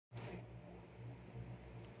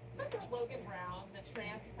Logan Brown, the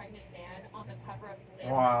trans pregnant man on the cover of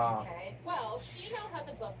Live Wow. UK? Well, you know how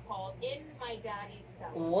the book called In My Daddy's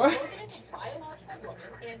Cellar. What? Logan is a biological woman,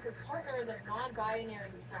 and his partner is a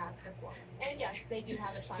non-binary trans woman. And yes, they do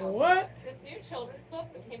have a child. What? This new children's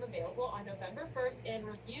book became available on November 1st, and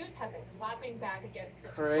reviews have been clapping back against the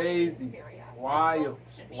Crazy. hysteria. Wild.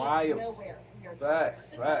 Wild. Wild. Nowhere.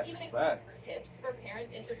 Facts. Tips for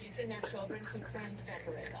parents introducing their children to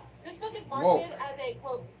transgenderism. This book is marketed as a,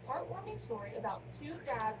 quote, heartwarming story about two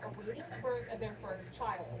dads awaiting the birth of their first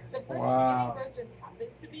child. The person giving birth just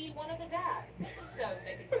happens to be one of the dads. So,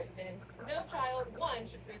 Second Kristen, no child, one,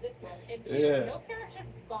 should read this book, and two, no parent should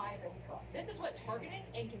buy this book. This is what targeting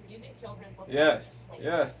and confusing children look like.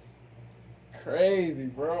 Yes. Crazy,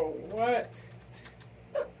 bro. What?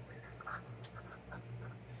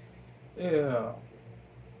 Yeah.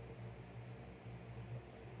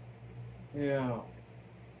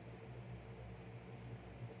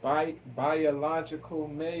 Biological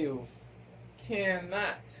males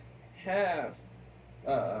cannot have,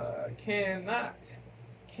 cannot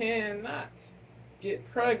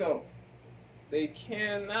get preggo. They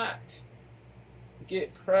cannot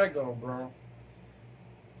get preggo, bro.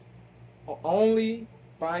 Only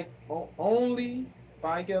biological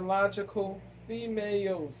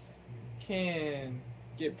females can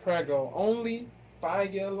get preggo. Only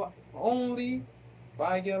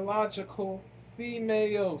biological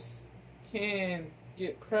females can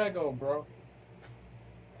get preggo, bro.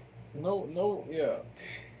 No, yeah.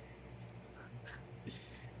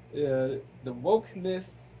 Yeah, the wokeness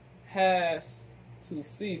has to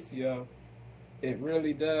cease, yo. It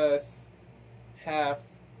really does have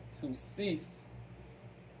to cease.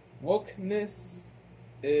 Wokeness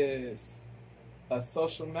is a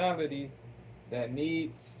social malady that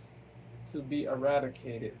needs to be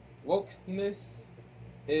eradicated. Wokeness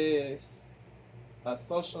is a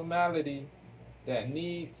social malady that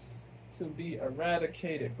needs to be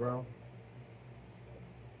eradicated, bro.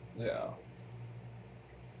 Yo,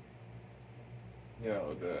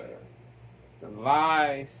 the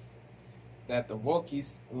lies that the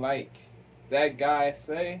wokies like that guy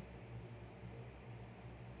say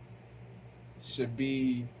should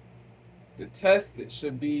be detested,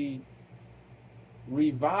 should be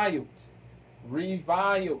reviled,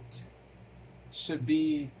 should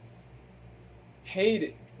be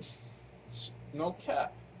hated. No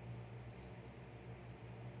cap.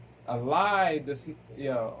 A lie,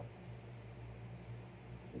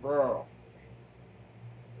 bro.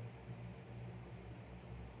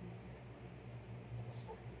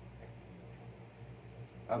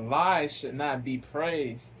 A lie should not be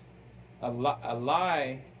praised. A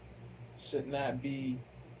lie should not be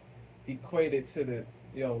equated to the,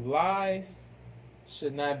 lies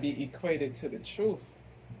should not be equated to the truth.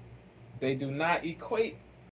 They do not equate.